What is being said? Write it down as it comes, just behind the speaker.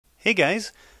Hey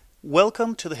guys,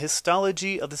 welcome to the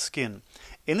histology of the skin.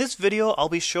 In this video I'll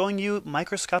be showing you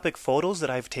microscopic photos that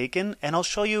I've taken, and I'll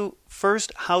show you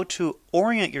first how to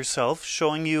orient yourself,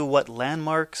 showing you what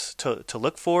landmarks to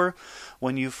look for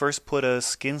when you first put a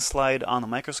skin slide on the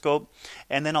microscope,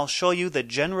 and then I'll show you the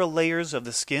general layers of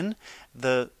the skin,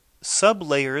 the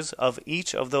sub-layers of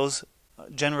each of those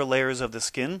general layers of the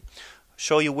skin,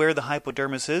 show you where the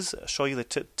hypodermis is, show you the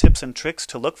tips and tricks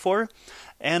to look for,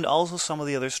 and also some of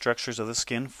the other structures of the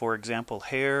skin, for example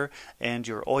hair and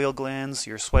your oil glands,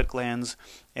 your sweat glands,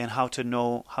 and how to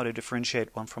know how to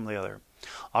differentiate one from the other.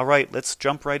 Alright, let's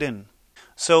jump right in.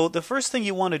 So the first thing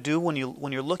you want to do when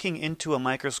you're looking into a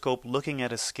microscope, looking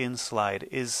at a skin slide,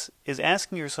 is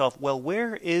asking yourself, well,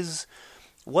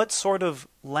 what sort of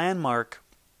landmark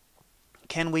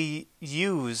can we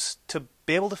use to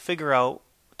be able to figure out,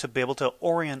 to be able to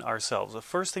orient ourselves? The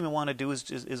first thing we want to do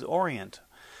is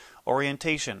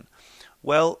orientation.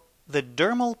 Well, the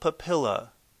dermal papilla,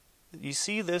 you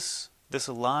see this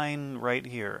line right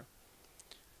here.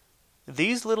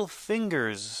 These little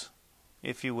fingers,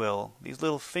 if you will, these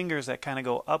little fingers that kind of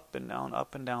go up and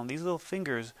down, these little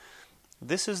fingers,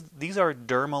 these are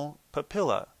dermal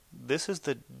papilla. This is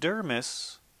the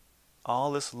dermis.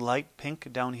 All this light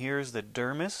pink down here is the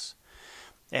dermis,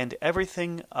 and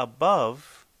everything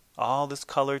above, all this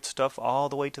colored stuff all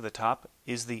the way to the top,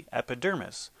 is the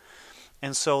epidermis.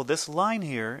 And so this line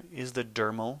here is the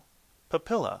dermal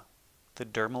papilla. The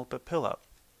dermal papilla.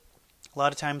 A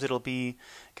lot of times it'll be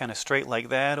kind of straight like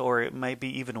that, or it might be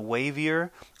even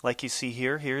wavier, like you see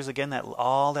here. Here's again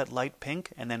all that light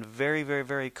pink, and then very, very,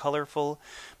 very colorful.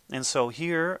 And so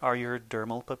here are your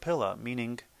dermal papilla,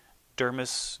 meaning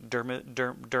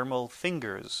dermal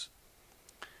fingers.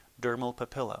 Dermal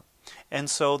papilla. And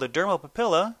so the dermal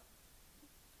papilla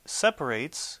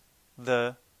separates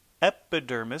the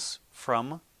epidermis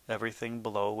from everything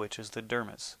below, which is the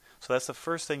dermis. So that's the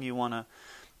first thing you want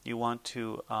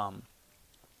to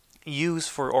use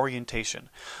for orientation.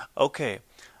 Okay,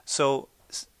 so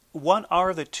what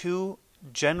are the two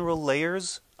general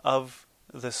layers of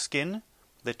the skin?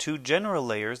 The two general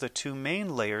layers, the two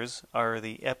main layers, are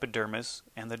the epidermis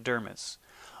and the dermis.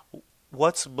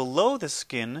 What's below the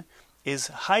skin is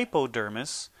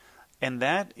hypodermis, and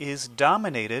that is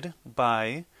dominated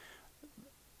by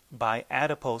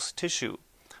adipose tissue.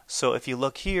 So if you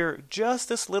look here, just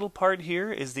this little part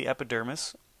here is the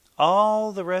epidermis.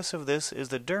 All the rest of this is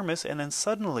the dermis, and then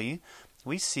suddenly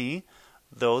we see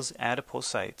those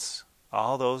adipocytes,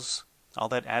 all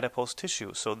that adipose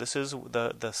tissue. So this is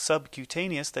the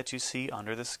subcutaneous that you see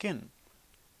under the skin.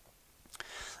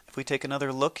 If we take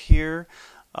another look here,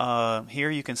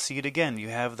 here you can see it again. You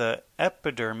have the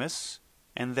epidermis,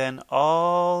 and then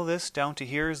all this down to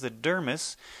here is the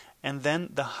dermis, and then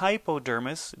the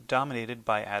hypodermis dominated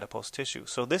by adipose tissue.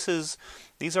 So these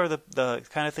are the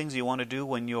kind of things you want to do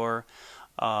when you're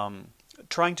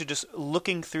trying to just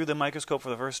looking through the microscope for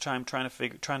the first time, trying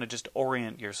to just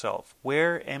orient yourself.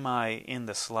 Where am I in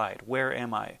the slide? Where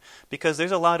am I? Because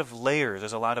there's a lot of layers,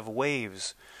 there's a lot of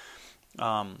waves.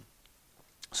 So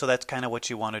that's kind of what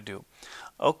you want to do.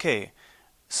 Okay,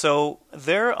 so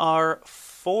there are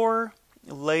 4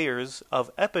 layers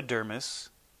of epidermis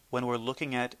when we're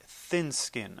looking at thin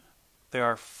skin. There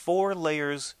are 4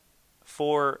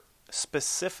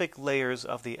 specific layers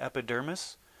of the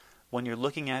epidermis when you're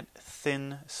looking at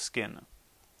thin skin.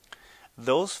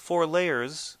 Those 4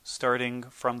 layers, starting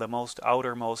from the most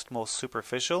outermost, most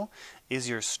superficial, is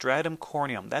your stratum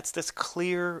corneum. That's this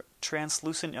clear,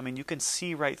 translucent, I mean you can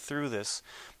see right through this.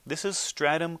 This is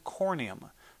stratum corneum.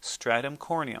 Stratum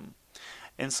corneum.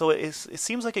 And so it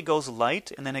seems like it goes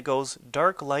light, and then it goes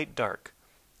dark, light, dark.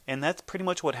 And that's pretty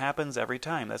much what happens every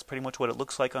time. That's pretty much what it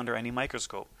looks like under any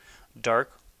microscope.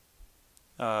 Dark,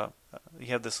 you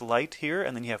have this light here,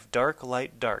 and then you have dark,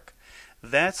 light, dark.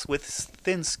 That's with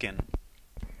thin skin.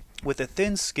 With a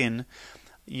thin skin,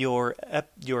 your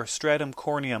stratum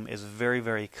corneum is very,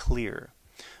 very clear.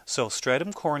 So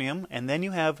stratum corneum, and then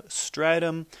you have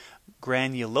stratum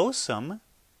granulosum,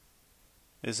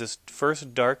 is this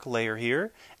first dark layer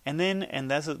here, and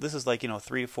this is like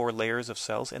 3 or 4 layers of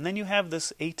cells, and then you have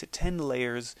this 8 to 10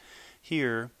 layers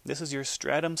here. This is your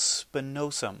stratum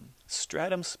spinosum,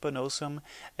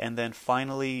 and then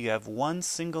finally you have one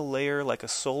single layer like a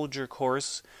soldier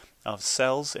course of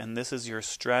cells, and this is your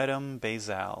stratum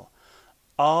basale.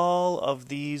 All of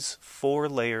these 4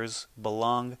 layers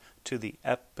belong to the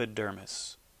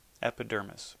epidermis.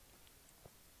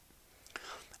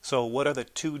 So what are the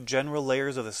 2 general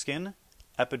layers of the skin?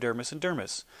 Epidermis and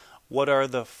dermis. What are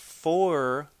the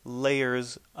 4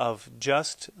 layers of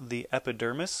just the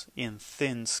epidermis in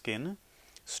thin skin?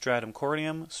 stratum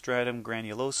corneum, stratum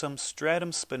granulosum,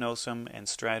 stratum spinosum, and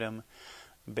stratum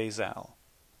basale.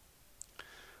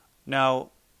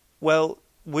 Now, well,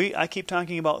 I keep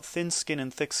talking about thin skin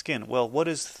and thick skin. Well, what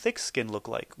does thick skin look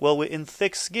like? Well, in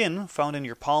thick skin, found in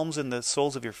your palms and the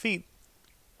soles of your feet,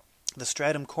 the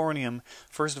stratum corneum,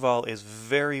 first of all, is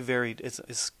very,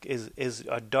 is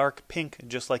a dark pink,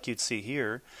 just like you'd see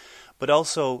here, but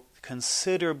also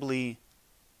considerably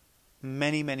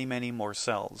many more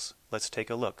cells. Let's take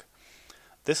a look.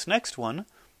 This next one,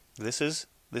 this is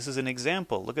an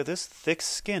example. Look at this thick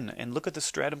skin, and look at the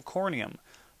stratum corneum.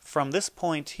 From this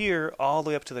point here all the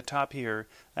way up to the top here,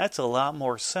 that's a lot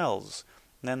more cells.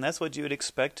 And that's what you would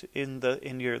expect in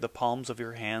the palms of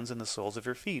your hands and the soles of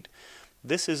your feet.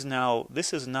 This is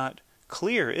not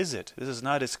clear, is it? This is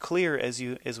not as clear as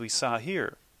we saw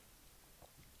here.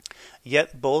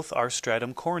 Yet both are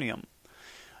stratum corneum.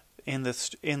 In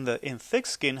thick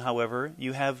skin, however,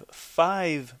 you have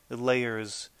 5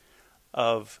 layers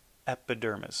of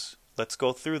epidermis. Let's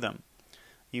go through them.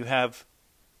 You have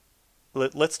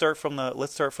let's start from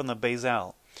the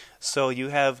basal. So you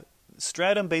have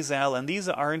stratum basal, and these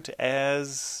aren't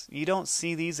as, you don't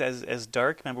see these as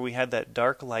dark. Remember, we had that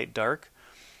dark, light, dark.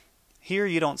 Here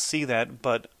you don't see that,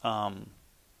 but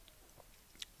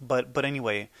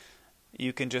anyway,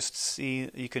 you can just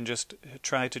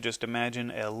try to just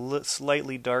imagine a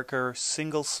slightly darker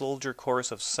single soldier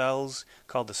course of cells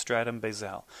called the stratum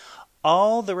basal.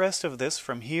 All the rest of this,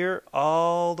 from here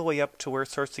all the way up to where it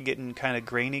starts to get kind of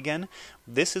grainy again,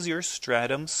 this is your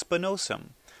stratum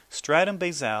spinosum. Stratum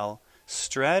basal,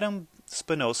 stratum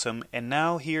spinosum, and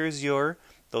now here's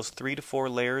those 3 to 4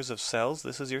 layers of cells.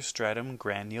 This is your stratum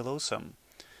granulosum.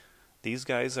 These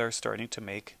guys are starting to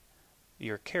make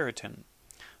your keratin.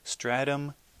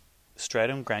 Stratum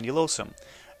granulosum.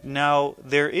 Now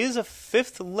there is a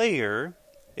 5th layer.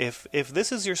 If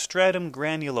this is your stratum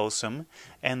granulosum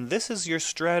and this is your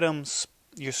stratum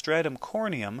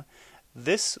corneum,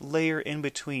 this layer in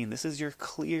between, this is your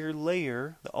clear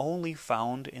layer, the only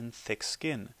found in thick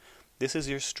skin. This is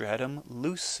your stratum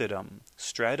lucidum.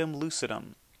 Stratum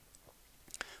lucidum.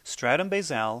 Stratum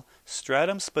basal,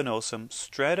 stratum spinosum,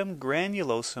 stratum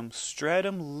granulosum,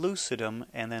 stratum lucidum,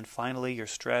 and then finally your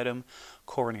stratum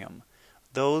corneum.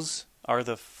 Those are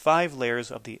the 5 layers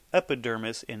of the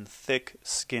epidermis in thick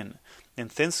skin. In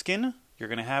thin skin, you're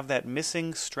going to have that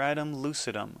missing stratum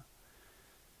lucidum.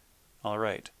 All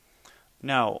right.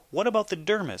 Now, what about the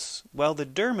dermis? Well, the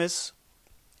dermis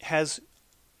has,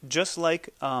 just like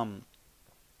the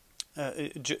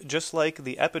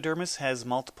epidermis has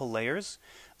multiple layers,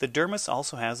 the dermis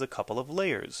also has a couple of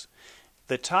layers.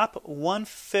 The top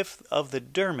 1/5 of the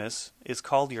dermis is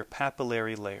called your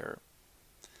papillary layer.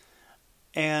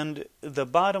 And the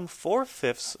bottom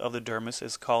 4/5 of the dermis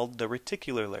is called the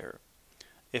reticular layer.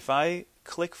 If I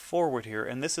click forward here,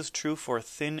 and this is true for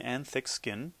thin and thick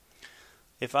skin,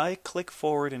 if I click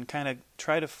forward and kind of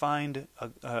try to find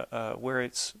where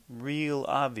it's real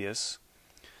obvious,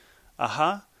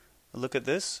 look at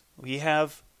this.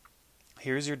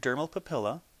 Here's your dermal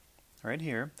papilla, right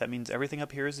here. That means everything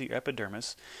up here is the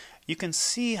epidermis. You can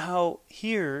see how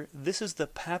here, this is the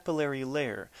papillary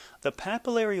layer. The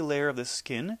papillary layer of the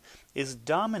skin is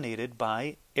dominated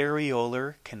by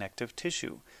areolar connective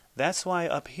tissue. That's why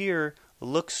up here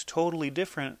looks totally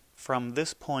different from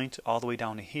this point all the way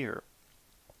down to here.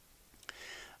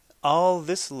 All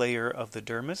this layer of the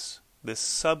dermis, this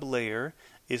sublayer,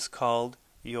 is called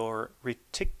your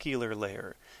reticular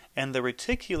layer. And the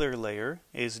reticular layer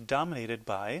is dominated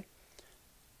by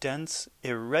dense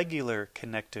irregular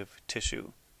connective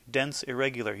tissue. Dense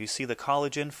irregular. You see the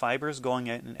collagen fibers going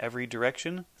in every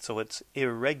direction, so it's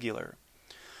irregular.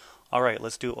 All right,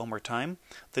 let's do it one more time.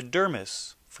 The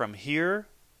dermis, from here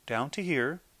down to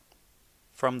here,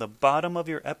 from the bottom of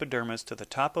your epidermis to the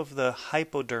top of the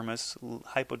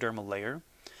hypodermal layer,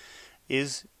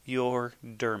 is your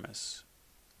dermis.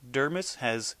 Dermis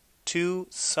has 2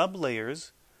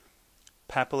 sublayers,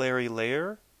 papillary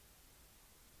layer,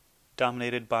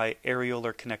 dominated by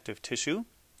areolar connective tissue,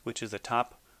 which is the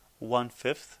top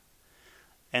 1/5,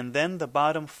 and then the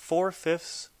bottom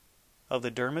 4/5 of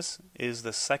the dermis is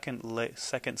the second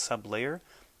sublayer,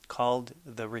 called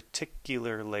the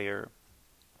reticular layer,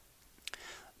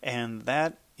 and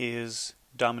that is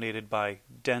dominated by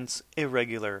dense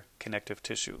irregular connective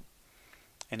tissue.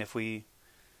 And if we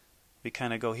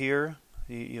kind of go here,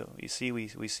 you see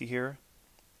we see here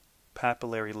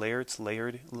papillary layer. It's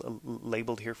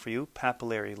labeled here for you,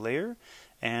 papillary layer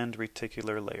and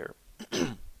reticular layer.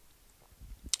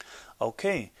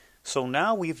 Okay, so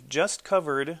now we've just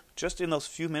in those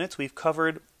few minutes, we've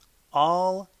covered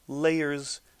all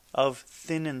layers of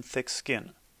thin and thick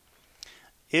skin.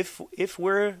 if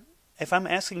I'm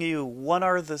asking you what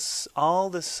are all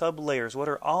the sublayers, what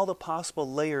are all the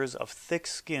possible layers of thick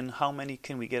skin, how many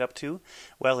can we get up to?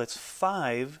 Well, it's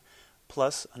 5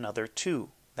 plus another 2.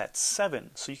 That's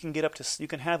 7. So you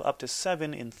can have up to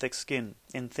 7 in thick skin.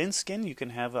 In thin skin, you can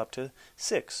have up to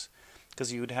 6,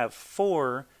 because you would have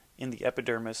 4 in the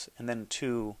epidermis and then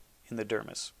 2 in the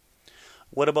dermis.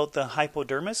 What about the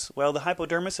hypodermis? Well, the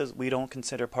hypodermis we don't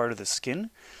consider part of the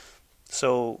skin,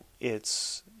 so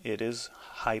it is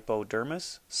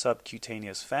hypodermis,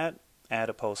 subcutaneous fat,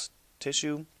 adipose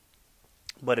tissue,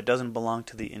 but it doesn't belong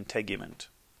to the integument.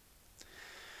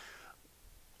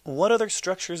 What other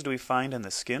structures do we find in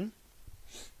the skin?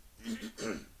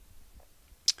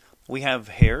 We have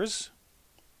hairs.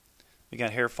 We got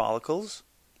hair follicles.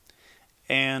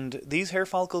 And these hair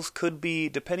follicles could be,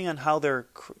 depending on how they're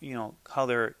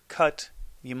cut,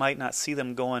 you might not see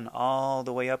them going all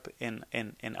the way up and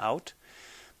out.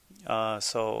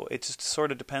 So it just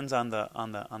sort of depends on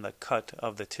the cut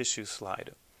of the tissue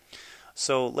slide.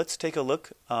 So let's take a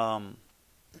look.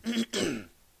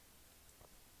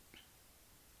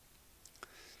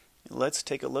 Let's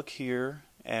take a look here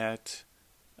at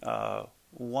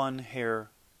one hair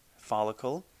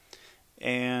follicle.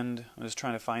 And I'm just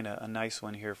trying to find a nice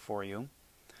one here for you.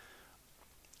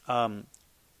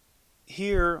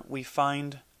 Here we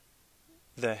find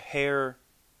the hair,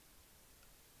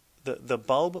 the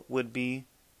bulb would be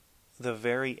the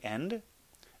very end.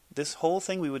 This whole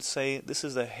thing we would say this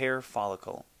is the hair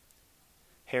follicle.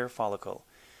 Hair follicle.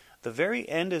 The very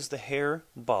end is the hair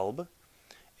bulb,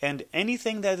 and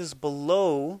anything that is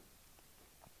below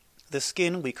the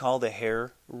skin we call the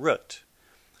hair root.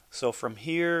 So from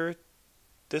here,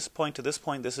 this point to this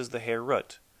point, this is the hair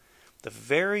root. The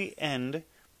very end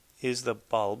is the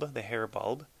bulb, the hair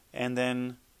bulb, and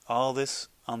then all this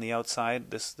on the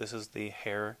outside, this is the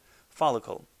hair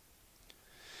follicle.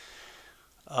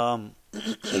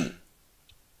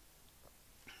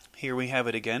 Here we have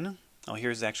it again. Oh,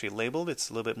 here's actually labeled. It's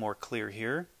a little bit more clear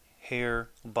here. Hair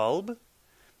bulb.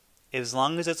 As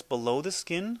long as it's below the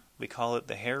skin, we call it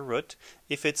the hair root.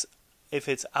 If it's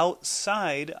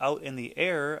outside, out in the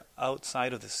air,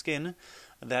 outside of the skin,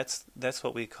 that's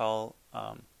what we call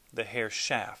the hair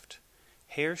shaft.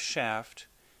 Hair shaft,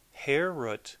 hair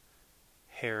root,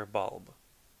 hair bulb.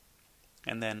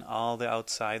 And then all the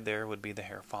outside there would be the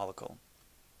hair follicle.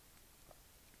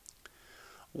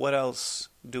 What else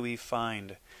do we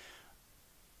find?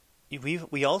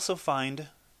 We also find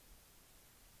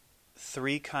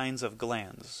 3 kinds of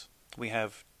glands. We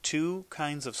have 2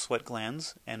 kinds of sweat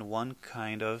glands and 1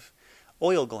 kind of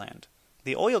oil gland.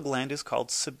 The oil gland is called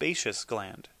sebaceous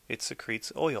gland. It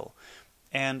secretes oil.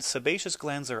 And sebaceous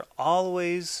glands are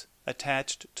always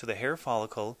attached to the hair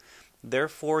follicle.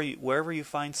 Therefore, wherever you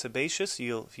find sebaceous,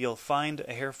 you'll find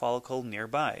a hair follicle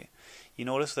nearby. You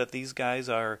notice that these guys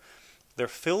they're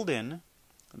filled in.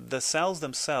 The cells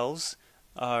themselves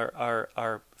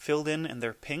are filled in and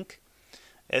they're pink.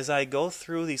 As I go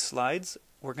through these slides,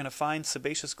 we're going to find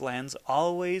sebaceous glands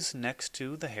always next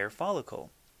to the hair follicle.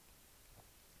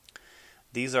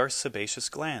 These are sebaceous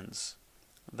glands.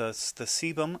 The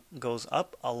sebum goes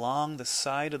up along the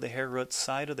side of the hair root,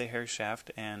 side of the hair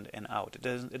shaft, and out.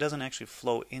 It doesn't actually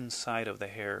flow inside of the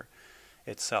hair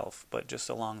itself, but just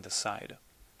along the side.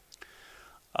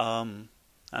 I'm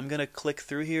going to click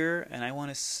through here, and I want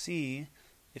to see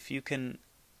if you can,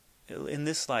 in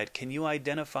this slide, can you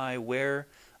identify where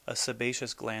a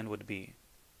sebaceous gland would be?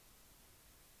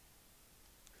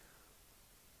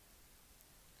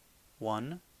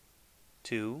 1,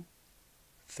 2,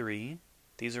 3.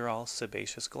 These are all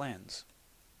sebaceous glands.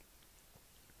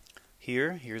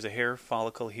 Here's a hair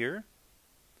follicle here.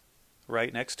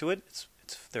 Right next to it,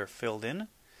 they're filled in.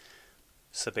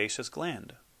 Sebaceous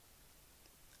gland.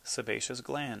 Sebaceous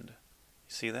gland. You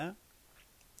see that?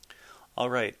 All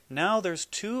right. Now there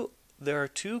are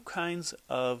 2 kinds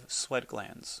of sweat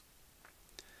glands.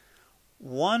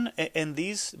 One, and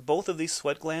both of these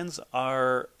sweat glands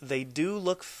they do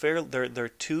look fair. They're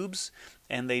tubes,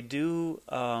 and they do,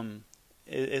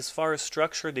 as far as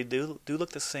structure, they do look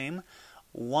the same.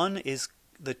 One is,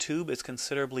 the tube is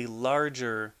considerably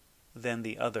larger than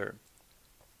the other.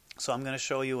 So I'm going to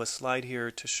show you a slide here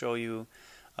to show you,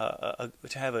 to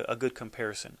have a good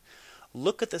comparison.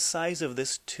 Look at the size of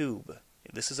this tube.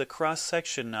 This is a cross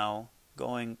section now,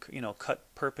 going,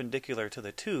 cut perpendicular to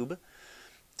the tube,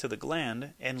 to the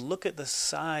gland, and look at the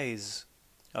size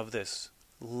of this.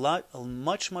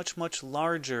 Much, much, much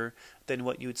larger than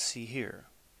what you would see here.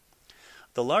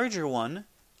 The larger one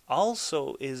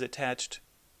also is attached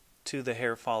to the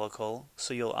hair follicle,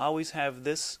 so you'll always have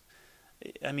this.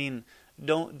 I mean,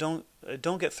 don't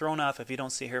get thrown off if you don't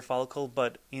see a hair follicle,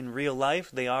 but in real life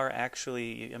they are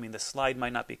actually, I mean, the slide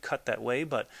might not be cut that way,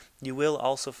 but you will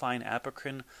also find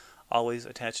apocrine always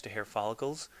attached to hair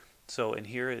follicles. So in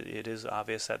here it is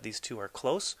obvious that these two are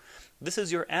close. This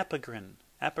is your apocrine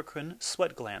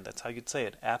sweat gland. That's how you'd say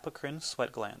it, apocrine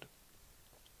sweat gland.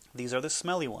 These are the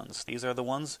smelly ones. These are the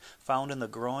ones found in the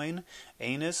groin,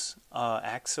 anus,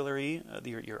 axillary,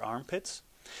 your armpits.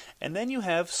 And then you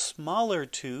have smaller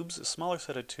tubes, a smaller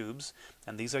set of tubes,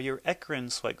 and these are your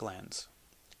eccrine sweat glands.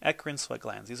 Eccrine sweat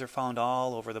glands. These are found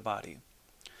all over the body.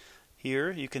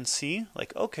 Here you can see,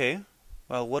 like, okay,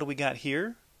 well, what do we got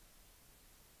here?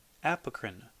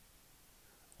 Apocrine.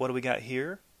 What do we got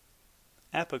here?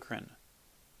 Apocrine.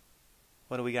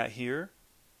 What do we got here?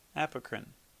 Apocrine.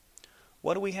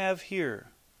 What do we have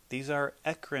here? These are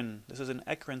eccrine. This is an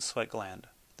eccrine sweat gland.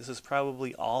 This is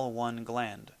probably all one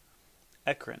gland.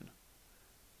 Eccrine.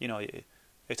 You know,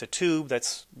 it's a tube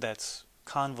that's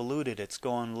convoluted. It's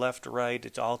going left, right.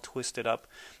 It's all twisted up,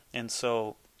 and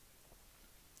so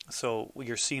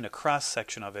you're seeing a cross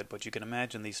section of it. But you can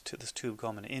imagine this tube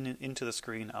coming into the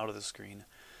screen, out of the screen.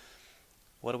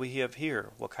 What do we have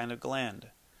here? What kind of gland?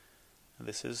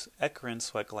 This is eccrine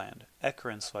sweat gland.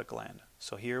 Eccrine sweat gland.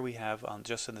 So here we have,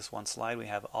 just in this one slide, we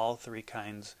have all three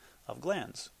kinds of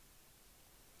glands.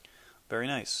 Very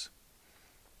nice.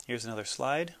 Here's another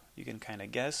slide. You can kind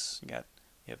of guess. You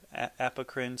have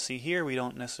apocrine. See here, we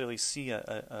don't necessarily see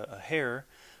a hair,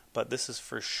 but this is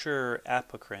for sure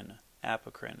apocrine.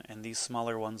 Apocrine, and these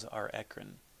smaller ones are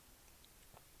eccrine.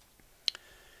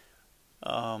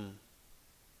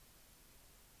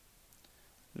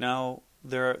 Now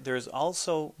there's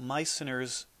also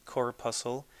Meissner's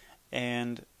corpuscle,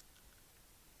 and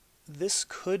this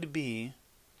could be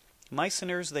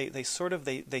Meissner's.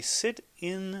 They sit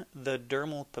in the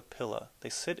dermal papilla. They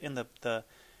sit in the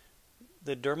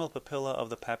dermal papilla of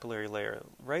the papillary layer,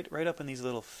 right up in these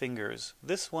little fingers.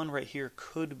 This one right here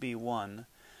could be one.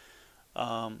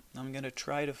 I'm going to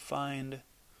try to find.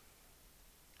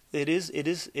 It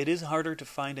is harder to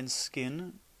find in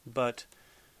skin, but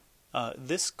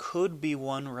this could be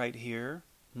one right here.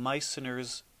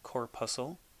 Meissner's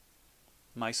corpuscle.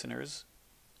 Meissner's.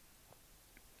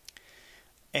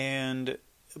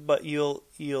 But you'll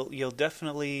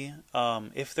definitely,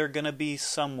 if they're going to be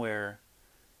somewhere,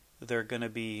 they're going to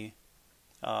be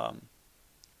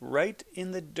right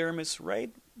in the dermis,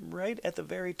 right at the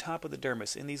very top of the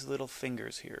dermis, in these little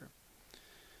fingers here.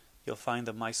 You'll find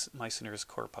the Meissner's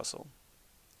corpuscle.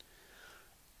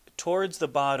 Towards the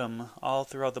bottom, all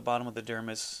throughout the bottom of the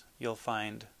dermis, you'll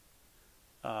find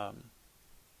the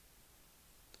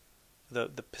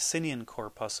Pacinian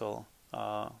corpuscle,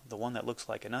 the one that looks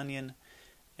like an onion,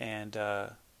 and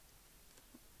I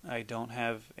don't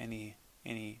have any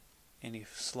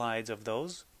slides of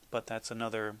those, but that's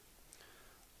another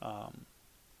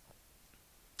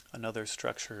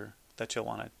structure that you'll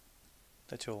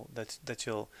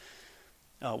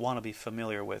want to be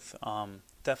familiar with.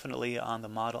 Definitely on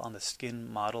the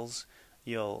skin models,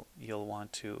 you'll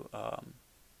want to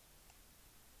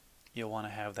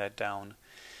have that down.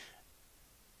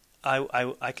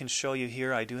 I can show you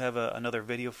here. I do have another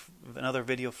video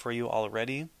for you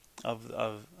already of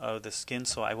the skin,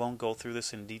 so I won't go through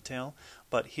this in detail.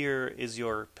 But here is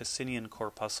your Pacinian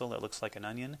corpuscle that looks like an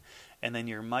onion, and then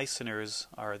your Meissner's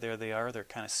are there. They are. They're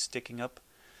kind of sticking up,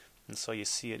 and so you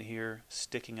see it here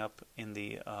sticking up in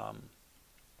the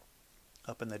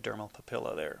dermal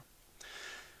papilla there.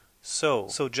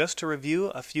 So just to review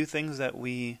a few things that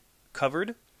we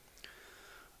covered.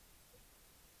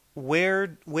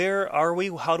 Where are we?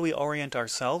 How do we orient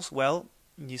ourselves? Well,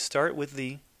 you start with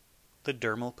the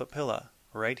dermal papilla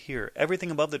right here.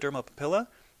 Everything above the dermal papilla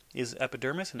is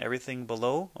epidermis, and everything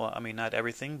below, well, I mean not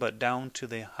everything, but down to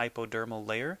the hypodermal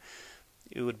layer,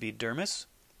 it would be dermis.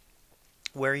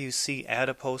 Where you see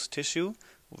adipose tissue,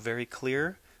 very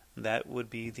clear, that would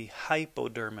be the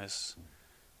hypodermis,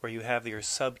 where you have your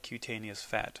subcutaneous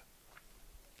fat.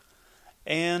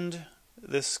 And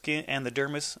the skin and the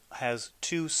dermis has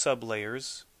two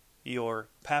sublayers: your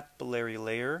papillary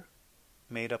layer,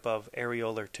 made up of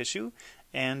areolar tissue,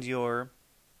 and your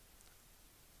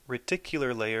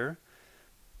reticular layer,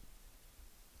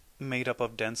 made up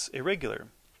of dense irregular.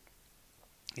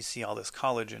 You see all this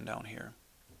collagen down here.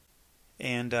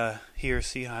 And here,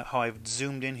 see how I've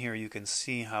zoomed in here. You can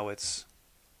see how it's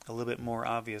a little bit more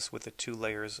obvious with the two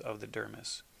layers of the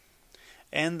dermis.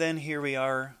 And then here we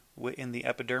are in the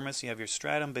epidermis. You have your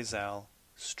stratum basale,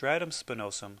 stratum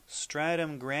spinosum,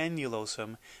 stratum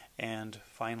granulosum, and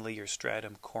finally your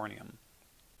stratum corneum.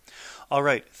 All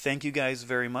right, thank you guys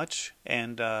very much,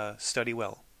 and study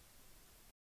well.